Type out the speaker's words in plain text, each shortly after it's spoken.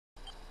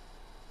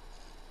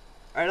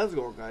Alright, how's it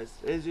going, guys?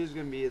 Today's just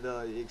gonna be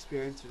the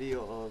experience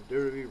video of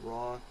WWE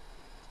Raw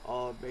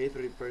of May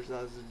 31st,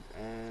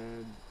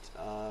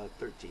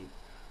 2013.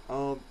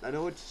 I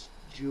know it's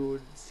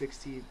June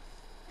 16th,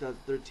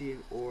 2013,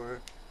 or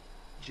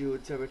June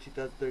 7th,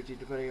 2013,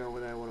 depending on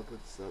when I want to put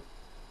this up.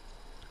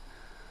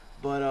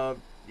 But,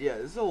 yeah,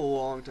 this is a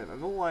long time.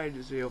 I've been wanting to do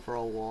this video for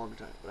a long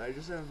time, but I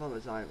just haven't found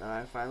the time, and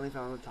I finally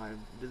found the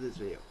time to do this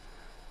video.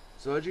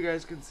 So as you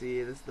guys can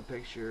see, this is the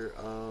picture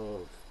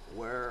of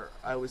where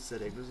I was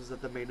sitting. This was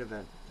at the main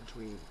event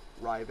between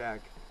Ryback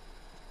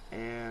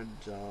and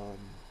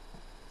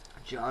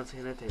John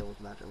Cena tables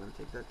match. I'm gonna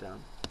take that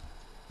down,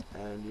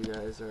 and you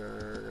guys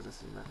are gonna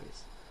see my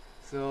face.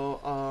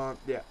 So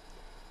yeah.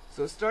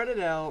 So it started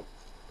out.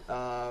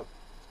 My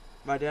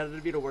dad had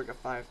to be to work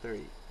at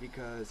 5:30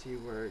 because he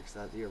works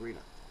at the arena.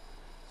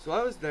 So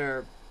I was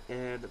there,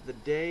 and the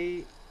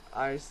day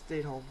I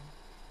stayed home,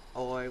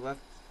 I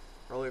left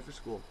early for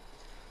school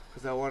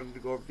because I wanted to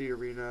go over to the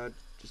arena,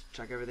 just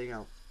check everything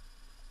out.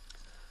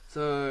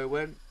 So I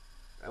went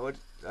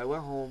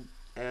home,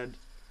 and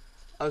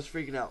I was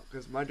freaking out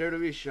because my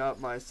WWE shop,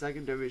 my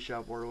second WWE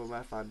shop order with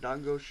my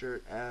Fandango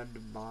shirt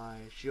and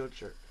my Shield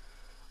shirt,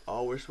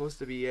 were supposed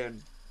to be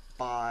in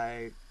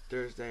by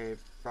Thursday,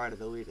 Friday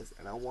the latest,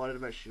 and I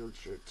wanted my Shield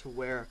shirt to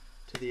wear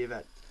to the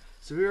event.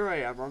 So here I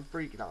am, I'm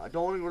freaking out. I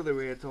don't want to go to the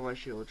arena until my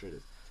Shield shirt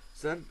is.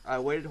 So then I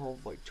waited home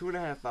for like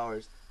 2.5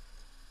 hours.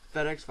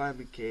 FedEx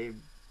finally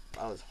came.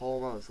 I was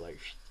home. I was like,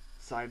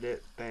 signed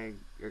it, bang,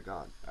 you're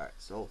gone. Alright,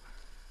 so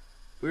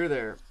we were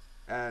there,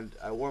 and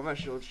I wore my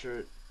Shield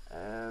shirt,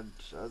 and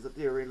I was at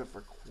the arena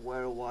for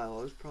quite a while.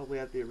 I was probably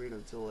at the arena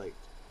until like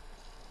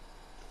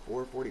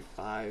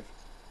 4:45,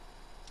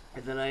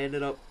 and then I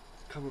ended up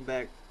coming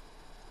back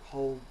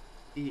home,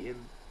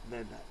 eating, and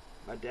then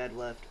my dad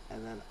left,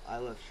 and then I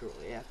left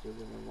shortly after with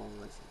my mom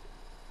and my sister.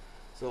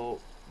 So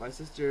my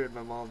sister and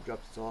my mom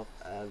dropped us off,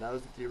 and I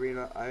was at the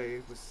arena.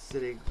 I was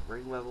sitting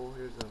ring level.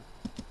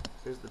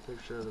 Here's the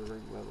picture of the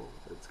ring level.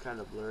 It's kind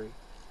of blurry.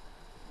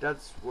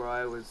 That's where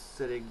I was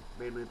sitting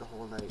mainly the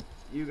whole night.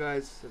 You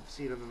guys have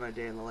seen them in my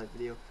day in the life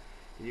video,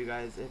 and you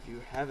guys, if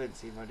you haven't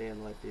seen my day in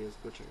the life videos,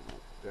 go check them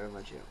out. They're on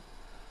my channel.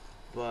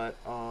 But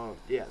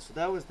yeah, so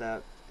that was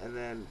that, and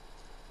then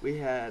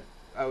I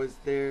was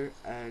there,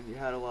 and you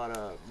had a lot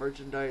of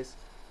merchandise.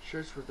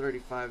 Shirts were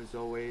 35 as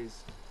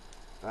always,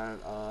 and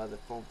the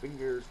foam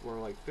fingers were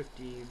like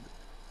 15.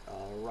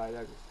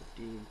 Ryback was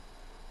 15.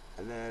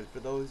 And then for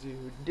those of you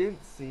who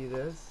didn't see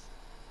this,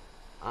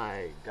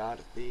 I got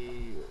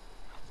the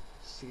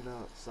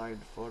Cena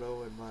signed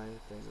photo in my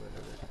thing or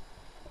whatever.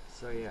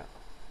 So yeah.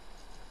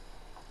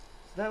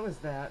 So that was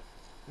that.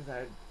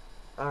 Because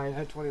I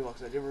had 20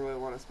 bucks. I didn't really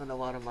want to spend a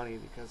lot of money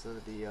because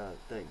of the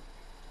thing.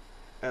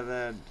 And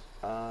then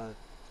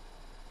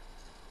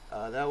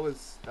that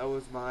was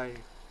my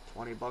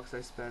 20 bucks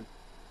I spent.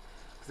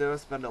 Because I don't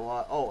spend a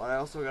lot. Oh, and I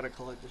also got a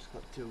collector's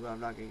clip too, but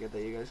I'm not gonna get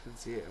that. You guys can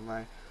see it in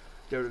my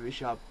WWE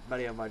shop,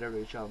 many of my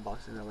WWE shop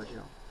unboxing on my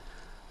channel.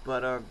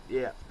 But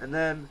yeah, and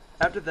then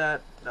after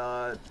that,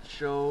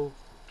 show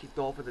kicked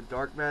off with a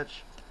dark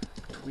match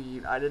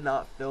between. I did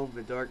not film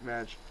the dark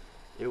match.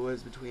 It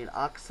was between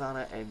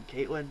Oksana and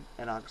Caitlyn,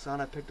 and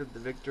Oksana picked up the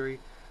victory.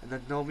 And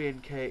then Nomi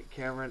and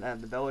Cameron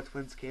and the Bella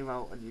Twins came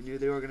out, and you knew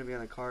they were gonna be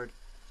on the card.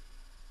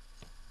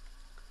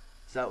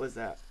 So that was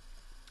that.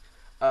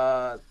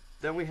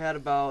 Then we had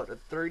about a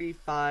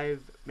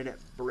 35-minute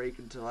break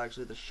until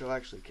actually the show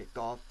actually kicked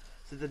off.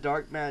 So the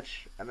dark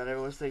match, and then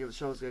everyone was thinking the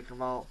show was gonna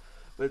come out,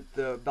 but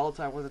the bell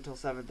time wasn't until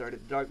 7:30. The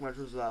dark match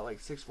was at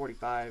like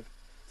 6:45.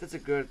 So it's a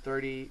good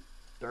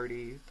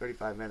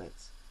 35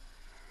 minutes.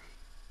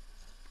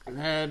 And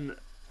then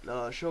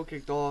the show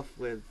kicked off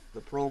with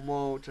the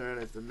promo, Tonight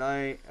is the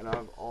Night, and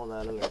all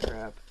that other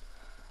crap.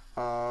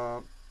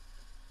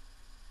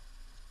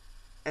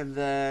 And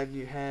then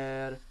you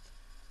had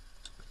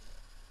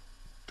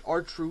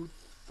R-Truth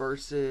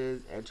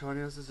versus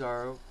Antonio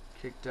Cesaro,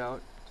 kicked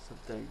out some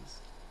things.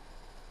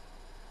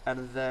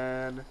 And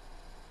then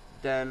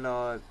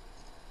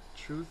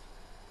R-Truth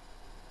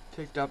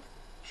picked up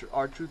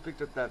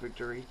that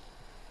victory.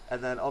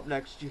 And then up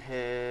next you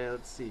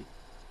had,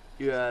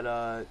 you had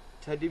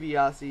Ted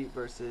DiBiase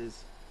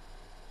versus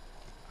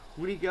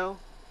Hunigo,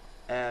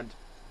 and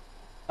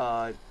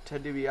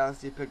Ted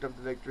DiBiase picked up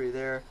the victory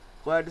there.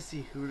 Glad to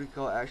see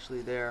Hunigo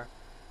actually there,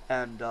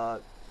 and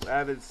I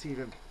haven't seen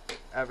him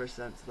ever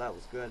since, so that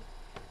was good.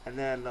 And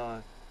then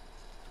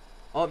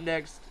up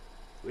next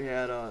we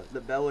had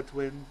the Bella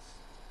Twins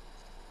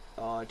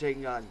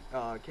taking on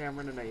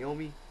Cameron and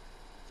Naomi.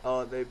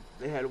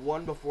 They had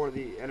one before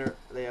the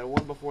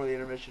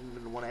intermission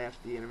and one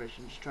after the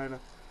intermission, just trying to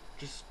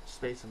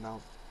space them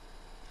out.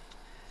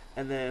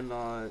 And then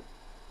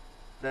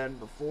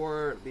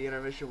before we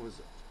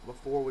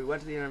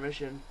went to the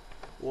intermission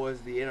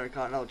was the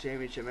Intercontinental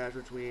Championship match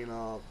between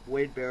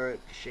Wade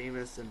Barrett,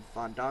 Sheamus, and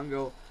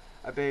Fandango.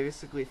 I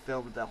basically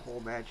filmed that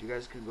whole match. You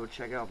guys can go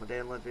check out my day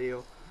in life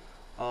video.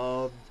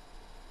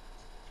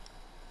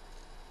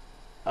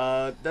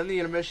 Then the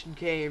intermission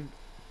came.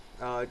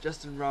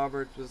 Justin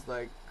Roberts was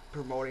like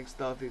promoting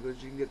stuff. He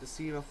goes, you can get the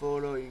Cena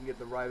photo, you can get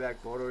the Ryback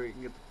photo, you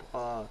can get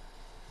the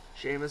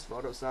Sheamus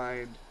photo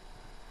signed.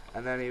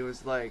 And then he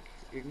was like,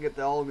 you can get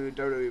the all new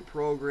WWE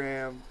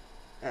program.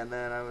 And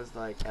then I was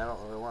like, I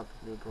don't really want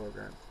the new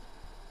program.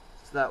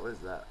 So that was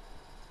that.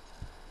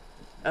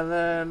 And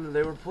then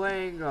they were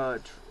playing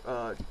like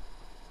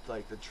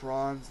the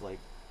Trons, like,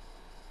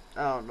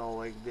 I don't know,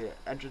 like the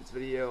entrance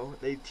video.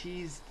 They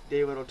teased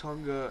David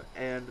Otunga,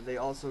 and they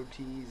also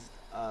teased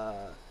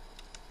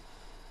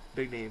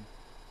big name,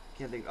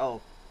 can't think.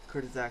 Oh,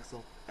 Curtis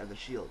Axel and the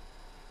Shield.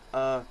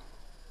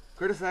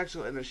 Curtis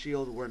Axel and the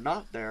Shield were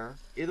not there.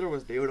 Either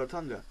was David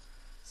Otunga.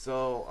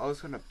 So I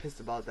was kind of pissed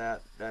about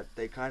that. That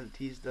they kind of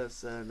teased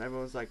us, and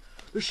everyone was like,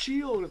 "The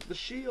Shield, the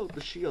Shield,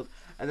 the Shield."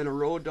 And then a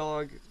Road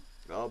Dogg,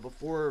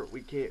 before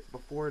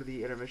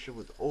the intermission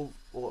was over,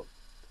 well,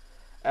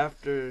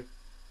 after,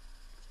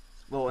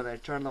 well, when they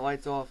turned the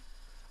lights off,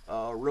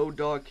 Road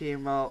Dogg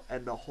came out,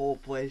 and the whole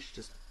place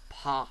just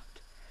popped.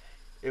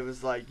 It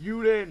was like,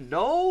 you didn't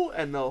know,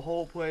 and the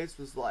whole place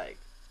was like,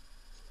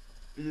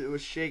 it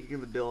was shaking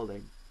in the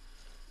building.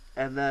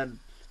 And then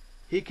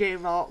he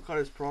came out, cut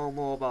his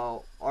promo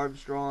about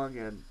Armstrong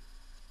and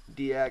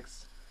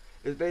DX.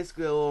 It was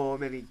basically a little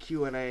mini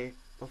Q&A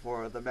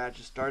before the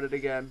matches started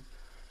again.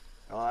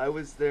 I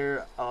was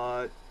there.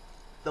 The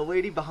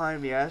lady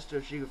behind me asked her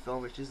if she could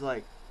film it. She's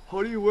like,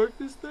 "How do you work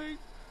this thing?"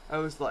 I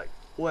was like,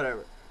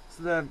 "Whatever."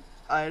 So then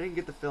I didn't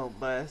get the film,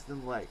 but I asked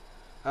them like,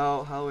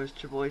 how is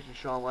Triple H and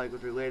Shawn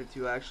Michaels related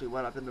to? I actually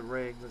went up in the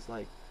ring. Was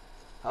like,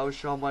 how is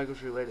Shawn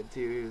Michaels related to?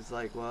 He was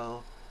like,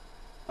 well,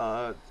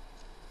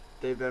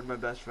 they've been my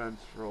best friends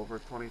for over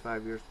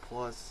 25 years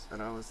plus.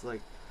 And I was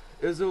like,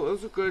 it was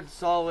a good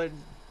solid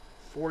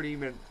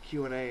 40-minute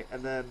Q&A,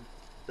 and then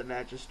the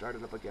match just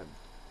started up again.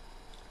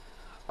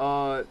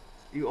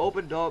 You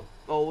opened up.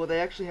 Oh, well, they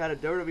actually had a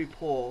WWE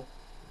poll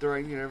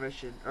during the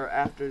intermission, or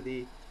after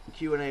the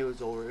Q&A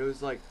was over. It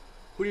was like,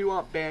 who do you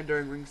want banned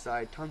during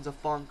ringside? Tons of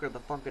Funk or the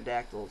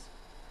Funkadactyls?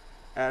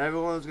 And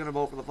everyone was gonna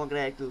vote for the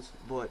Funkadactyls,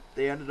 but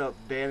they ended up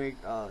banning.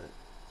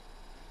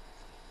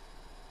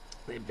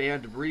 They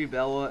banned Brie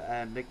Bella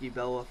and Nikki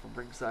Bella from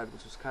ringside,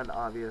 which was kind of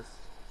obvious.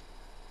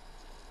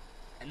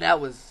 And that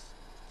was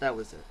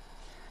it.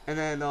 And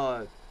then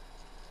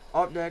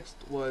up next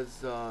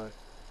was the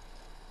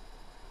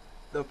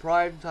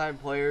primetime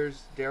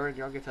players, Darren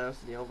Young and Titus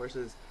O'Neil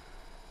versus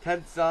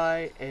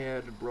Tensai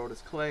and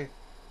Brodus Clay.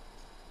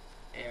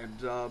 And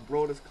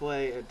Brodus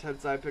Clay and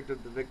Tensai picked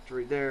up the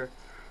victory there.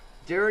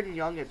 Darren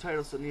Young and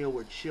Titus O'Neil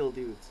were chill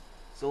dudes.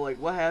 So like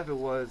what happened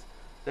was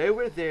they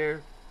were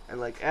there, and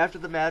like after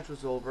the match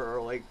was over,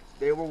 or like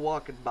they were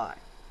walking by.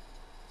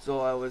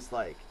 So I was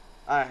like,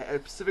 I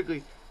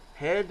specifically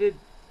handed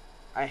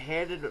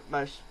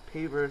my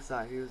paper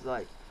aside. He was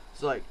like,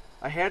 so like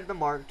I handed the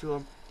mark to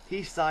him.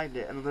 He signed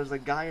it, and then there's a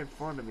guy in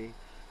front of me.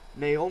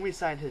 Naomi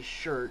signed his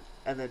shirt,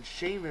 and then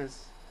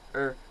Sheamus,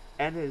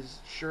 and his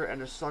shirt and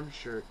his son's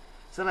shirt.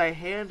 So then I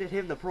handed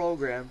him the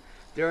program.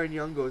 Darren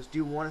Young goes, "Do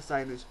you want to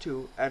sign this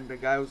too?" And the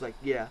guy was like,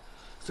 "Yeah."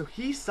 So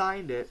he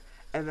signed it,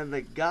 and then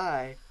the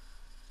guy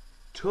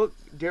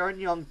Darren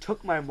Young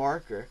took my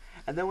marker,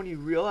 and then when he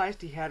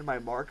realized he had my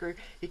marker,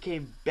 he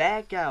came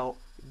back out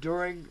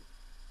during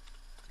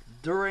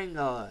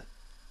the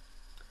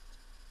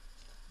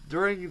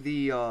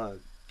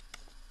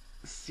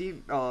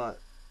scene,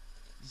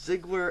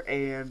 Ziggler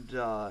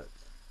and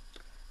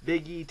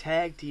Big E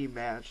tag team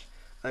match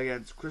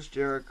against Chris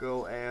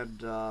Jericho and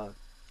God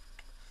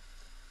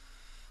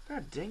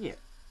dang it.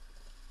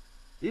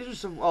 These are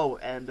some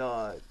and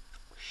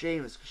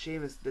Sheamus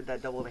did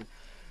that double thing.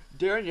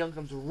 Darren Young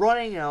comes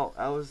running out.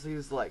 He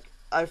was like,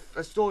 I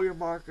stole your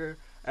marker,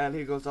 and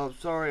he goes, I'm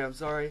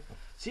sorry.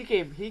 So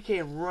he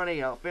came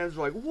running out. Fans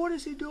were like, what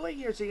is he doing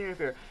here? Singing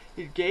interfere.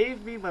 He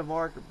gave me my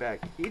marker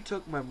back. He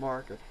took my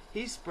marker.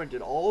 He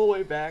sprinted all the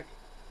way back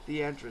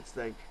the entrance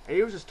thing, and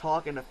he was just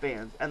talking to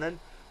fans. And then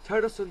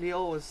Titus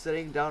O'Neil was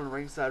sitting down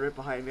ringside right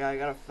behind me. I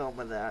got a film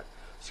of that.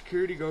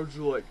 Security guards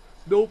were like,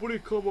 nobody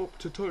come up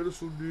to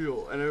Titus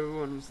O'Neil, and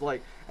everyone was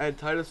like, and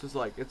Titus was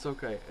like, it's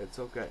okay.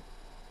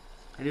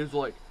 And he was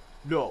like,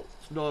 no,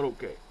 it's not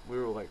okay. We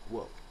were like,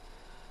 whoa.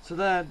 So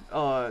then,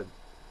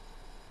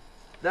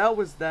 that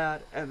was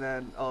that, and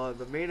then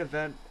the main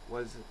event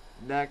was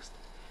next.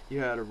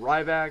 You had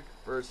Ryback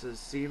versus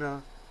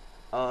Cena.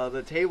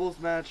 The tables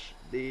match,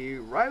 the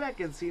Ryback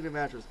and Cena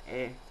match was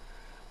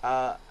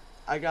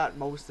I got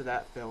most of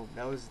that film.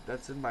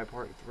 That's in my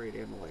part 3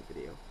 Dynamite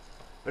video.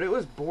 But it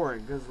was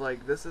boring, because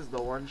like this is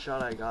the one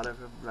shot I got of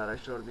him that I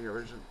showed in the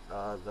original,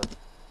 the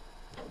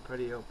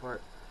video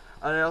part.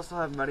 And I also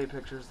have many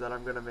pictures that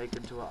I'm gonna make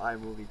into an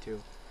iMovie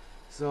too.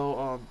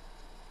 So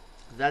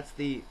that's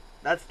the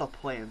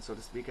plan, so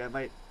to speak. I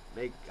might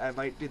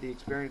do the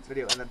experience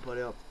video and then put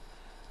up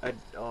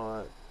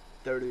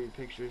 30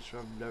 pictures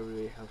from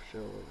WWE House Show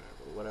or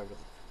whatever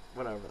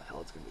the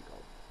hell it's gonna be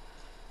called.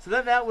 So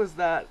then that was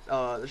that.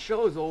 The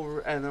show was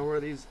over, and there were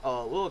these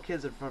little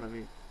kids in front of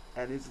me,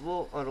 and these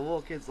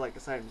little kids like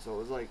assigned me. So it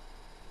was like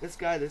this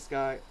guy,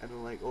 and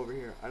then like over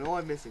here. I know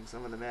I'm missing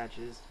some of the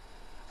matches.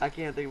 I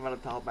can't think of them on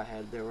the top of my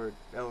head. There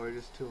were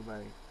just too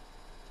many.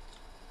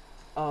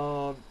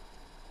 Um,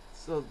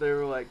 so they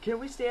were like, "Can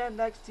we stand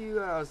next to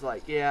you?" And I was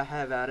like, "Yeah,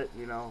 have at it,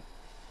 you know,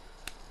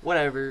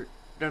 whatever."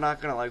 They're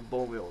not gonna like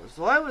bowl me over.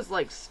 So I was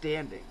like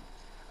standing.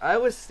 I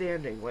was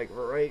standing like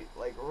right,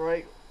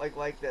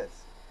 like this,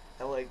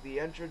 and like the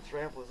entrance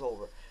ramp was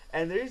over,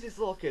 and there's these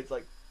little kids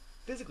like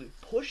physically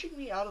pushing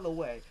me out of the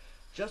way,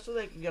 just so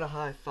they can get a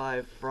high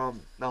five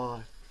from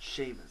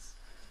Sheamus,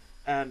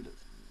 and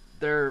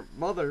their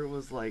mother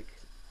was like,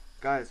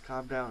 "Guys,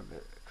 calm down,"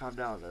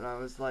 and I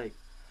was like,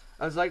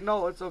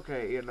 "No, it's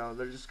okay, you know,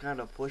 they're just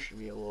kind of pushing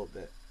me a little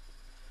bit."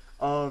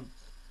 Um,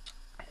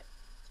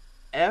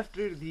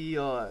 After the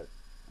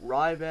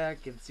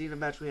Ryback and Cena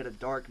match, we had a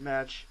dark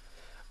match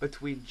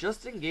between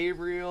Justin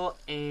Gabriel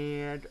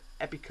and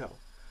Epico.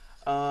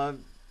 I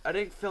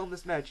didn't film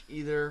this match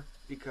either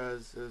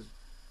because it was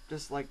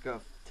just like a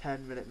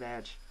 10-minute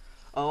match.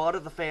 A lot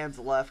of the fans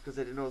left because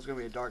they didn't know it was going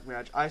to be a dark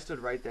match. I stood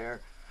right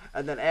there.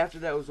 And then after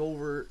that was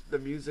over,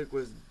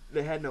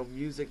 they had no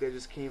music, they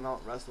just came out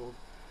and wrestled.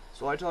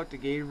 So I talked to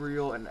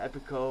Gabriel and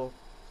Epico.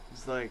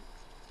 It's like,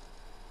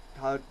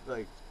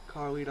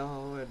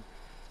 Carlito, and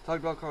talked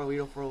about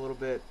Carlito for a little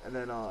bit. And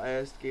then I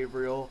asked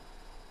Gabriel,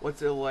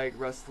 "What's it like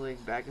wrestling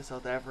back in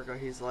South Africa?"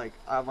 He's like,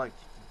 I'm like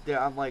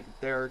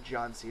their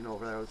John Cena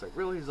over there. I was like,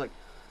 "Really?" He's like,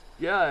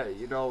 "Yeah,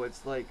 you know,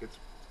 it's like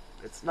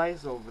it's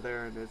nice over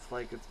there, and it's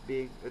like it's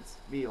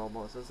me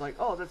almost." I was like,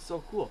 "Oh, that's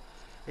so cool."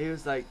 And he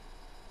was like,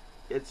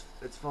 "It's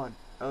fun."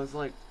 I was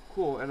like,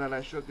 "Cool." And then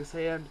I shook his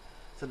hand.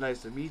 Said,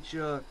 "Nice to meet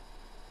you."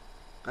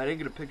 I didn't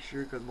get a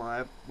picture because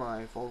my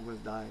phone was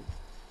dying.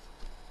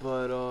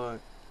 But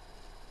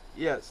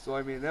yeah. So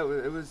I mean,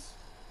 it was.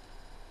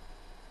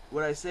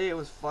 Would I say it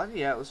was fun?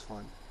 Yeah, it was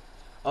fun.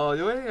 The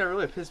only thing that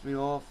really pissed me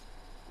off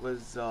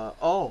was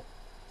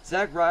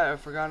Zack Ryder. I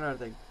forgot another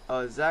thing.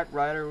 Zack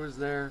Ryder was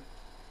there.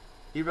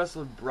 He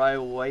wrestled Bray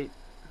Wyatt,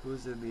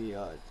 who's in the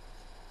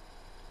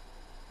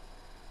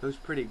who's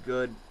pretty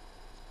good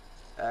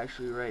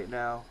actually right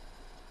now.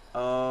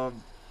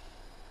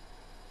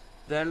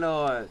 Then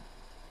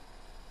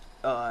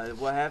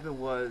what happened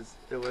was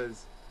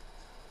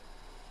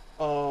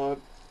uh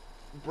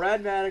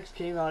Brad Maddox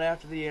came out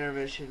after the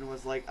intermission and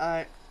was like,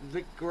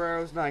 Vic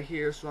Guerrero's not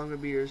here, so I'm gonna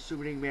be your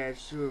submitting match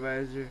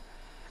supervisor.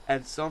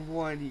 And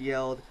someone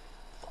yelled,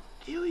 "Fuck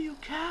you, you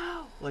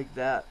cow!" like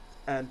that.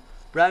 And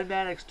Brad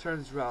Maddox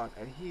turns around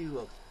and he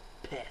looks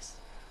pissed.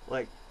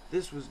 Like,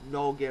 this was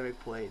no gimmick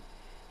played.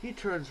 He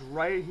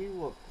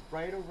looked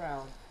right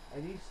around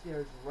and he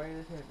stares right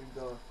at him and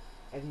goes,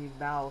 and he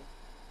mouthed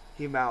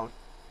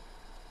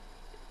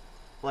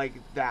like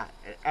that.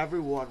 And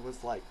everyone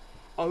was like,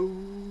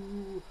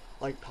 "Oh,"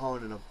 like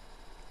pounding him.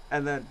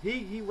 And then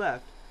he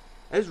left.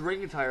 His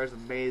ring attire is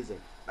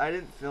amazing. I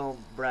didn't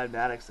film Brad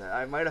Maddox.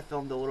 I might have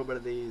filmed a little bit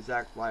of the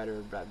Zack Ryder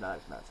and Brad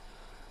Maddox match.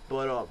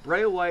 But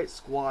Bray Wyatt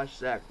squashed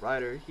Zack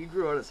Ryder. He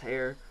grew out his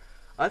hair.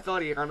 I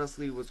thought he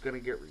honestly was going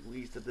to get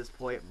released at this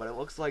point, but it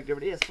looks like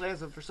WWE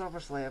slams him for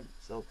SummerSlam.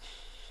 So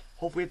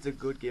hopefully it's a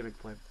good gimmick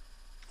plan.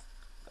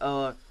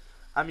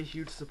 I'm a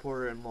huge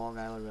supporter in Long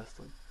Island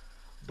wrestling.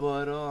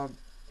 But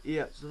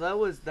yeah, so that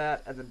was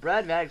that. And then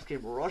Brad Maddox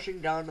came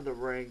rushing down to the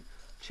ring,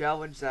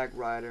 challenged Zack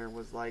Ryder, and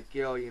was like,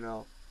 "Yo, you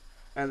know."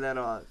 And then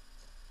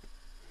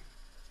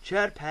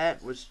Chad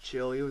Patton was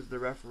chill. He was the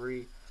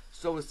referee.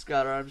 So was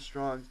Scott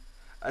Armstrong.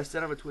 I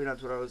sent him a tweet on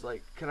Twitter. I was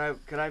like, "Can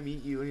I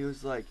meet you?" And he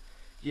was like,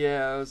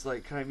 "Yeah." I was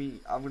like, "Can I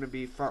meet? I'm gonna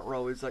be front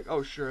row." He's like,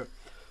 "Oh, sure."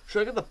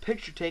 So I got the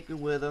picture taken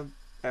with him,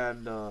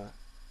 and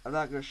I'm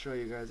not gonna show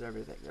you guys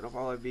everything. It'll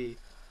probably be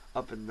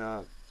up in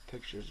the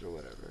pictures or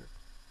whatever.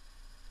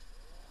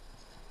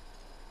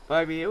 But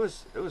I mean, it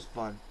was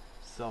fun.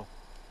 So,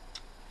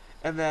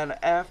 and then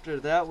after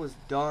that was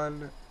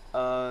done,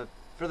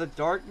 for the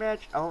dark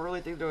match, I don't really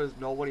think there was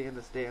nobody in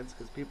the stands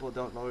because people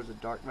don't know there's a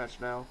dark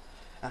match now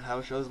at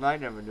house shows, and I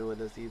never knew of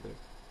this either.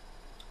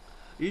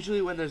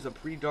 Usually when there's a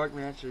pre-dark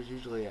match, there's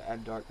usually an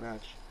end dark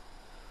match.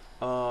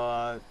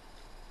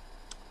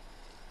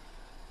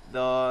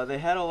 They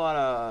had a lot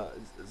of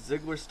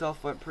Ziggler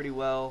stuff, went pretty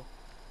well,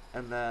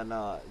 and then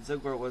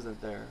Ziggler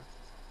wasn't there.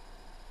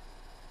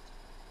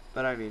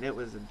 But I mean, it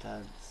was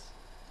intense.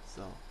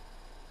 So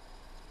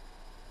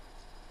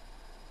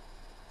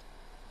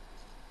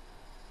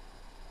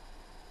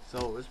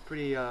it was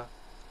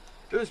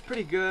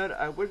pretty good.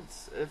 I wouldn't,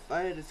 if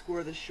I had to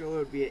score this show, it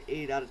would be an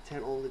 8 out of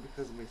 10 only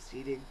because of my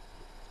seating.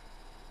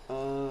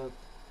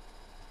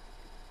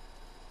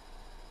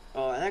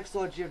 Next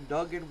saw Jim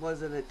Duggan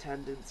was in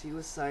attendance. He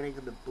was signing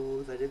in the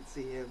booth. I didn't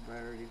see him.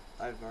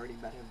 I've already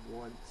met him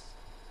once.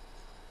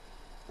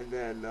 And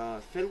then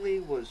Finley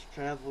was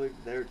traveling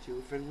there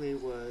too. Finley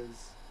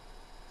was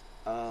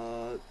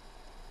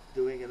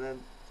doing, and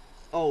then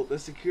the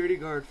security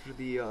guard for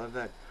the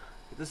event.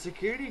 The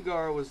security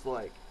guard was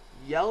like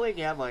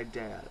yelling at my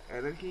dad,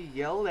 and then he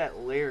yelled at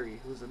Larry,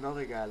 who's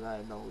another guy that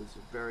I know who's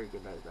a very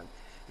good night then.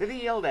 Then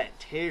he yelled at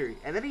Terry,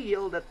 and then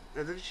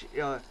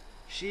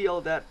she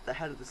yelled at the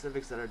head of the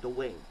Civic Center,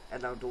 Dwayne,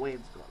 and now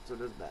Dwayne's gone, so it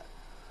doesn't matter.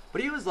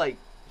 But he was like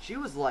she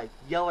was like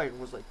yelling,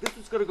 was like, this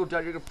is gonna go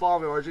down, you're gonna follow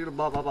me, or you're gonna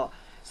blah blah blah.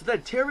 So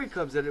then Terry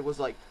comes in and it was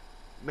like,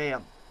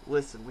 ma'am,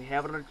 listen, we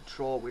have it under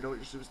control, we know what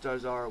your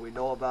superstars are, we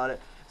know about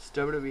it. It's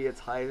WWE,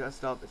 it's high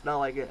stuff, it's not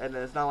like it, and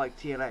it's not like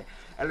TNA.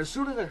 And as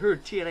soon as I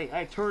heard TNA,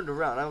 I turned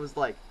around, I was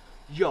like,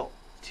 yo,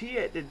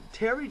 did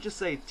Terry just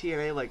say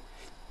TNA?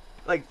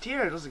 Like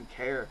TNA doesn't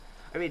care.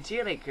 I mean,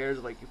 TNA cares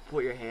if, like, you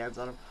put your hands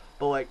on them,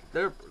 but like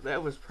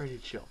that was pretty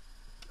chill.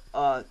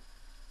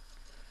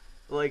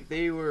 Like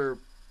they were,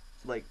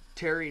 like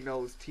Terry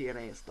knows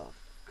TNA stuff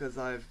because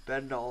I've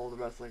been to all the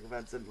wrestling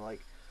events and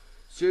like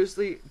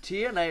seriously,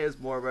 TNA is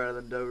more better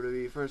than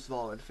WWE. First of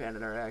all, in fan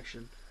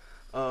interaction,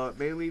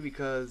 mainly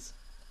because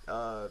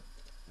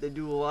they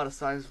do a lot of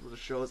signs for the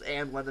shows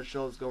and when the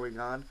show's going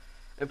on.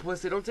 And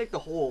plus, they don't take the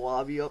whole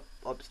lobby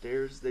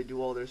upstairs. They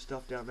do all their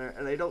stuff down there,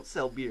 and they don't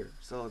sell beer,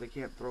 so they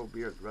can't throw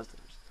beer at the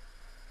wrestlers.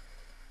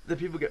 The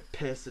people get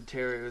pissed, and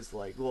Terry is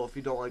like, "Well, if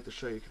you don't like the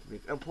show, you can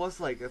leave." And plus,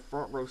 like a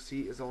front row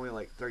seat is only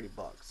like $30,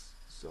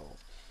 so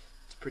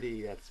it's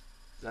pretty.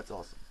 That's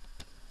awesome.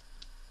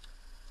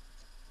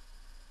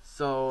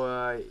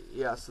 So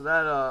yeah, so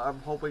that I'm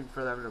hoping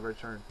for them to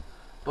return.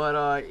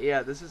 But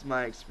yeah, this is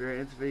my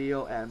experience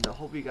video, and I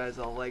hope you guys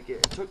all like it.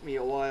 It took me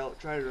a while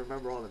trying to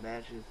remember all the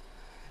matches.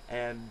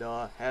 And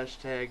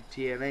hashtag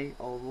TNA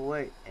all the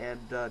way.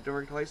 And don't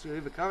forget to like,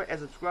 leave a comment, and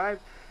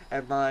subscribe.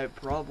 And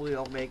probably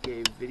I'll make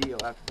a video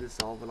after this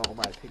all with all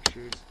my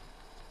pictures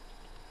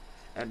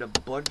and a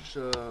bunch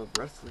of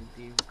wrestling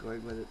themes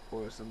going with it,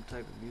 or some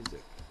type of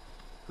music.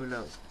 Who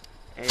knows?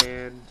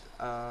 And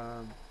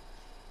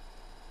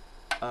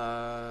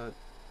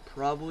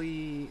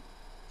probably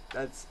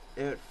that's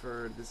it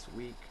for this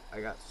week. I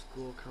got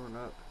school coming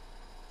up.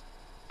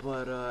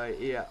 But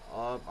yeah,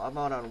 I'm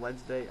out on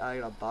Wednesday. I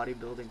got a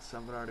bodybuilding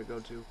seminar to go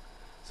to,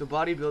 so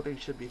bodybuilding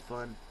should be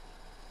fun.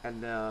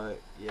 And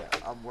yeah,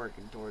 I'm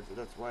working towards it.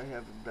 That's why I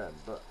haven't been.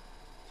 But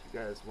if you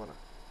guys wanna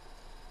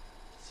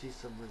see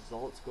some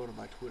results, go to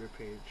my Twitter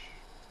page.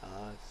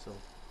 So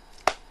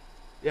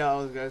yeah,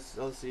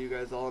 I'll see you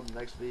guys all in the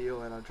next video,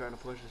 and I'm trying to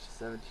push this to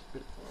 17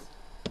 minutes.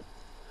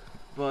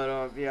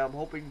 But yeah, I'm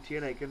hoping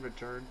TNA can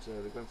return to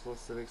the Glens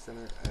Civic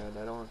Center, and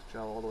I don't have to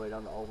travel all the way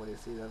down to Albany to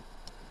see them.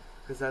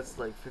 Because that's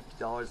like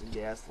 $50 in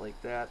gas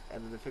like that,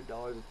 and then the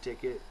 $50 a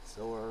ticket,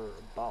 so we're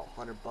about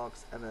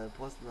 $100, and then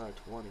plus another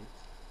 20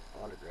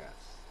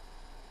 autographs.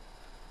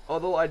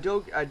 Although I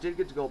did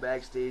get to go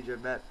backstage. I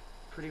met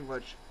pretty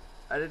much,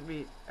 I didn't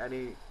meet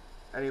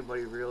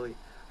anybody really.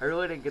 I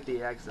really didn't get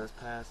the access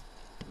pass.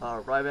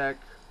 Ryback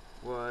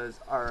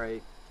was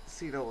alright.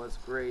 Cena was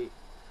great,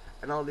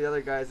 and all the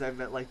other guys I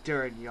met, like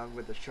Darren Young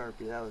with the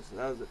Sharpie.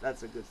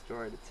 That's a good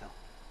story to tell.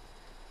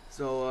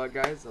 So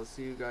guys, I'll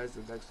see you guys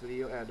in the next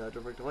video, and don't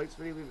forget to like this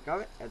video, leave a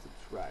comment, and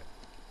subscribe.